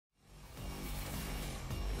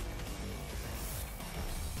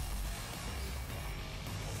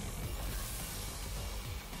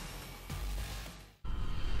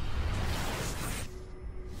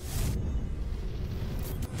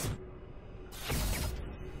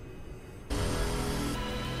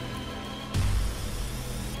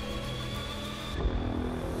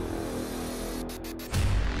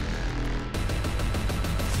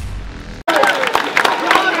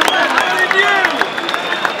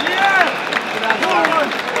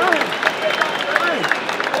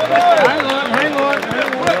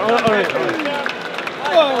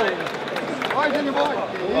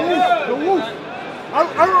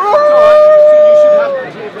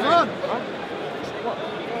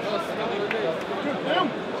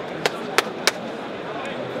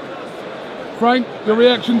Frank, your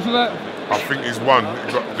reaction to that? I think he's won.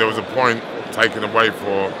 There was a point taken away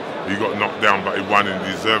for. He got knocked down, but he won and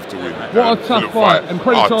he deserved to win. What a tough fight, and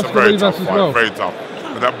credit to Rivas as well. Very tough.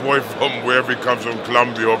 But that boy from wherever he comes from,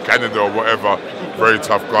 Colombia or Canada or whatever, very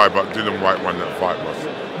tough guy. But Dylan Whyte won that fight, boss.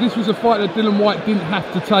 This was a fight that Dylan Whyte didn't have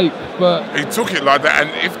to take, but he took it like that.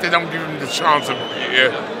 And if they don't give him the chance of,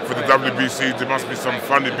 for the WBC, there must be some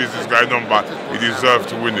funny business going on. But he deserved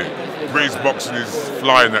to win it. British boxing is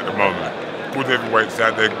flying at the moment. Good heavyweights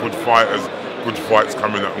out there, good fighters. Good fights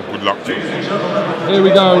coming up and good luck to them. Here we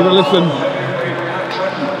go, we'll listen.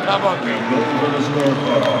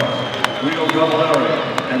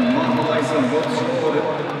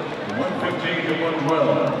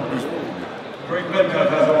 Great Metcalf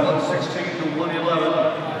has a 116 to 111.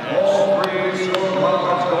 All three silver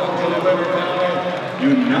cards going to the winner final.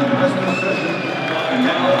 Unanimous decision. And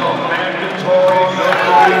now a mandatory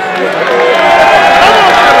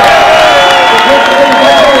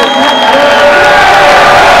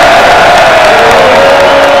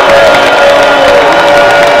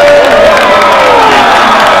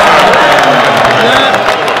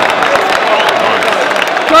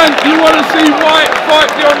You want to see Whyte fight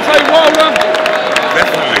Deontay Wilder?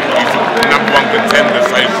 Definitely. He's the #1 contender,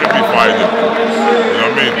 so he should be fighting him. You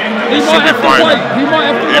know what I mean? He might have to wait.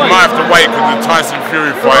 He might have to wait because the Tyson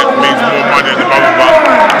Fury fight means more money at the moment, but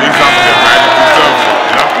he's up there, man. He deserves it,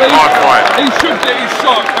 you know? Hard fight. He should get his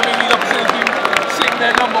shot. I mean, he's obviously been sitting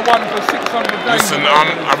there #1 for 600 days. Listen,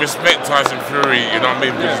 I respect Tyson Fury, you know what I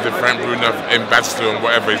mean? Because he's the Frank Bruno ambassador and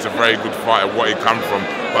whatever. He's a very good fighter, what he come from.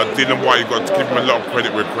 But Dylan Whyte, you've got to give him a lot of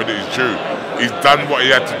credit where credit is due. He's done what he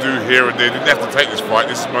had to do here and there. He didn't have to take this fight.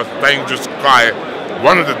 This is the most dangerous guy,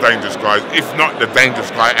 one of the dangerous guys, if not the dangerous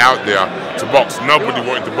guy out there to box. Nobody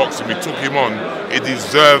wanted to box him. He took him on. He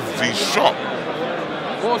deserves his shot.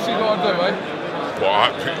 What's he got to do, eh?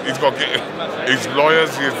 Well, he's got to get his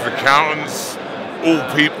lawyers, his accountants, all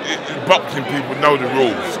people, boxing people know the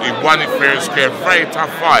rules. He won it fair and square. Very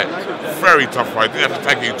tough fight. Very tough fight. Didn't have to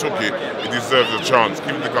take it. He took it. He deserves a chance.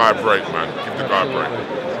 Give the guy a break, man. Give the guy a break.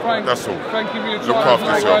 Frank, that's all. Thank you for your time. Look after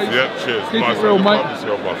yourself. Yeah, cheers. Keep it real, mate. Look after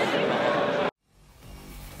yourself, boss.